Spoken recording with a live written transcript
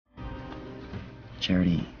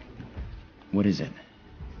Charity, what is it?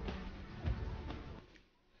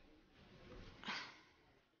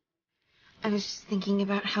 I was just thinking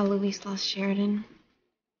about how Luis lost Sheridan.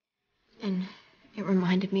 And it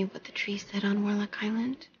reminded me of what the tree said on Warlock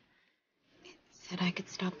Island. It said I could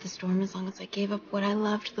stop the storm as long as I gave up what I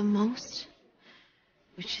loved the most,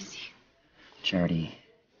 which is you. Charity,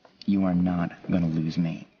 you are not gonna lose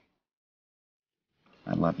me.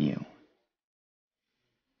 I love you.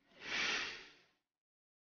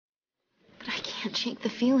 But I can't shake the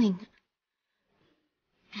feeling.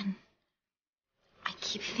 And I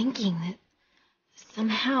keep thinking that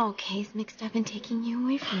somehow Kay's mixed up in taking you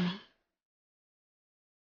away from me.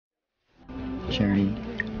 Charity,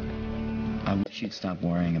 I wish you'd stop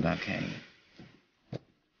worrying about Kay.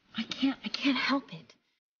 I can't help it.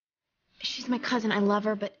 She's my cousin, I love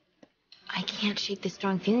her, but I can't shake the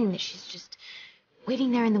strong feeling that she's just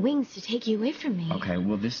waiting there in the wings to take you away from me. Okay,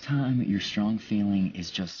 well this time your strong feeling is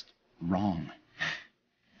just wrong.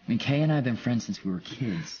 I mean, Kay and I have been friends since we were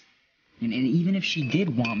kids. And even if she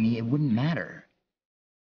did want me, it wouldn't matter.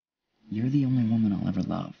 You're the only woman I'll ever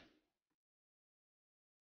love.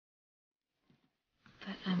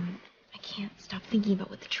 But, I can't stop thinking about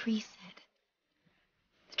what the tree said.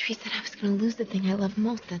 The tree said I was gonna lose the thing I love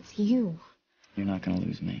most, that's you. You're not gonna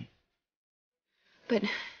lose me. But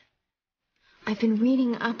I've been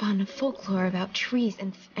reading up on folklore about trees,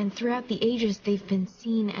 and throughout the ages they've been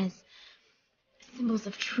seen as symbols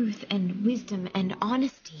of truth and wisdom and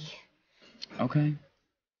honesty. Okay.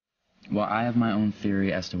 Well, I have my own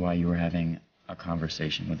theory as to why you were having a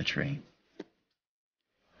conversation with a tree.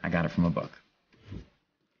 I got it from a book.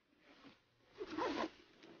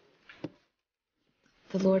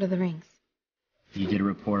 The Lord of the Rings. You did a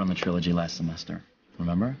report on the trilogy last semester,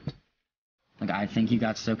 remember? Like, I think you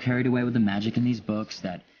got so carried away with the magic in these books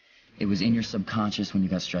that it was in your subconscious when you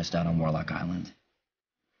got stressed out on Warlock Island.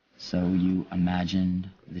 So you imagined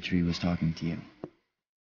the tree was talking to you.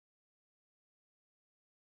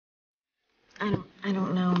 I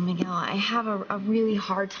don't know, Miguel. I have a really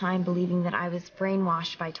hard time believing that I was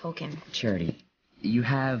brainwashed by Tolkien. Charity, you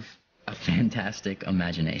have a fantastic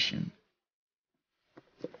imagination.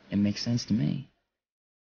 It makes sense to me.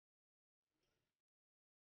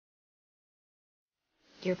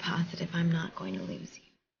 You're positive I'm not going to lose you?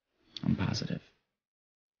 I'm positive.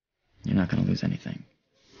 You're not going to lose anything.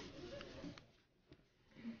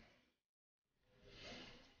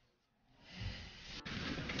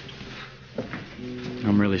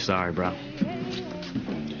 I'm really sorry, bro.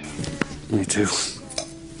 Me too.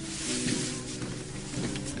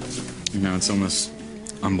 You know, it's almost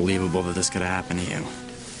unbelievable that this could have happened to you.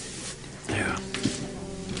 Yeah.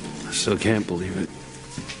 I still can't believe it.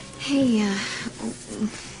 Hey,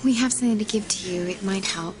 we have something to give to you. It might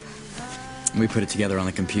help. We put it together on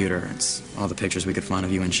the computer. It's all the pictures we could find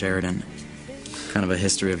of you and Sheridan. Kind of a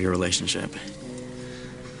history of your relationship.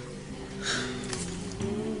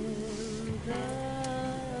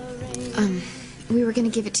 We were gonna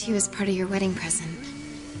give it to you as part of your wedding present.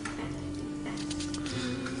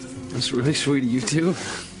 That's really sweet of you, too.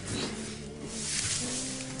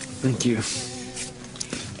 Thank you.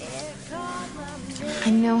 I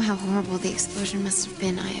know how horrible the explosion must have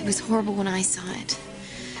been. It was horrible when I saw it.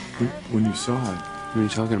 When you saw it? What are you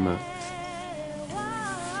talking about?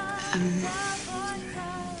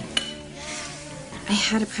 I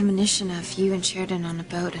had a premonition of you and Sheridan on a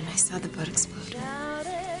boat, and I saw the boat explode.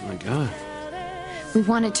 Oh, my God. We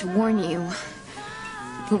wanted to warn you,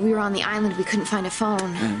 but we were on the island. We couldn't find a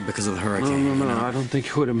phone. Because of the hurricane. No. I don't think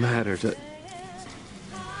it would have mattered.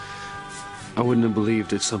 I wouldn't have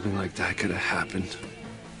believed that something like that could have happened.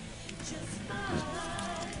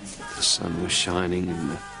 The sun was shining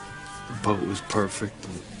and the boat was perfect.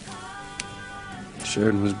 And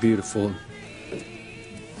Sheridan was beautiful.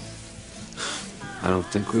 I don't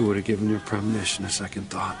think we would have given your premonition a second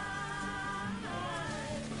thought.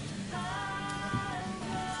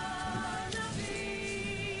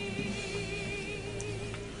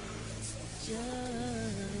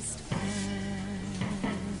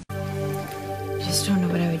 I just don't know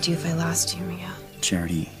what I would do if I lost you, Miguel.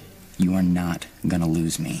 Charity, you are not gonna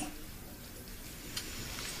lose me.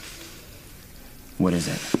 What is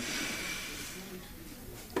it?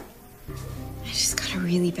 I just got a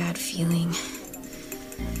really bad feeling.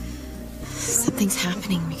 Something's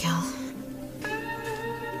happening, Miguel.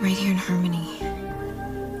 Right here in Harmony.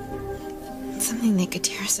 It's something that could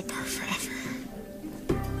tear us apart forever.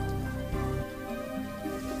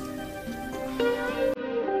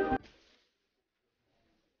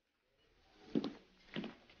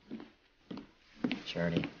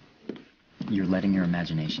 Charity, you're letting your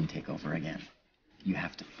imagination take over again. You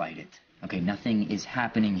have to fight it. Okay, nothing is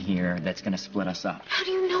happening here that's gonna split us up. How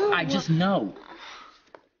do you know? I just know.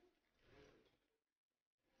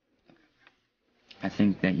 I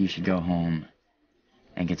think that you should go home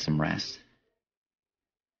and get some rest.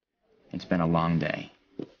 It's been a long day.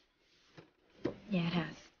 Yeah, it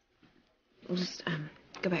has. We'll just,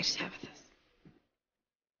 go back to Tabitha's.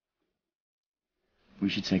 We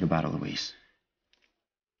should say goodbye to Luis.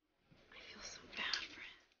 I feel so bad for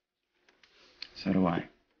him. So do I.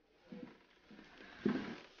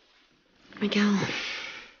 Miguel,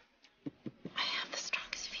 I have the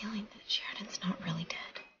strongest feeling that Sheridan's not really dead.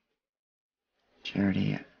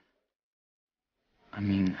 Charity, I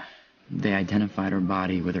mean, they identified her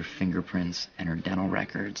body with her fingerprints and her dental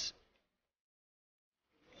records.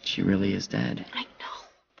 She really is dead. I know,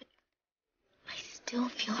 but I still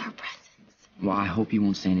feel her presence. Well, I hope you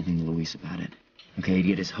won't say anything to Luis about it. Okay, he'd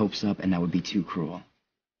get his hopes up, and that would be too cruel.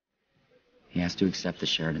 He has to accept that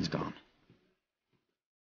Sheridan's gone.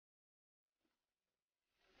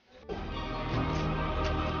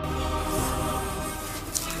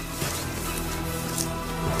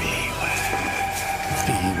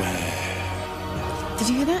 Did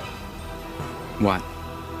you hear that? What?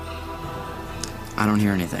 I don't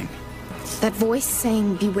hear anything. That voice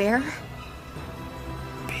saying, beware?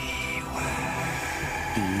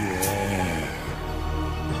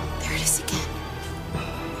 There it is again.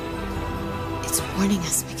 It's warning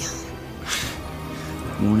us, Miguel.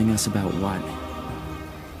 Warning us about what?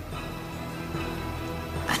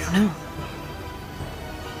 I don't know.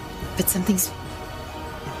 But something's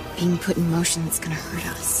being put in motion that's gonna hurt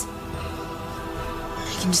us.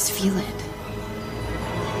 I can just feel it.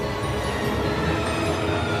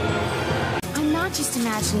 I'm not just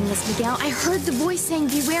imagining this, Miguel. I heard the voice saying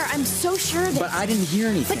beware. I'm so sure that... But I didn't hear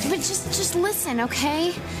anything. But just listen,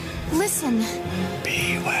 okay? Listen.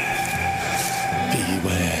 Beware.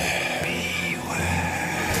 Beware. Beware.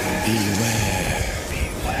 Beware.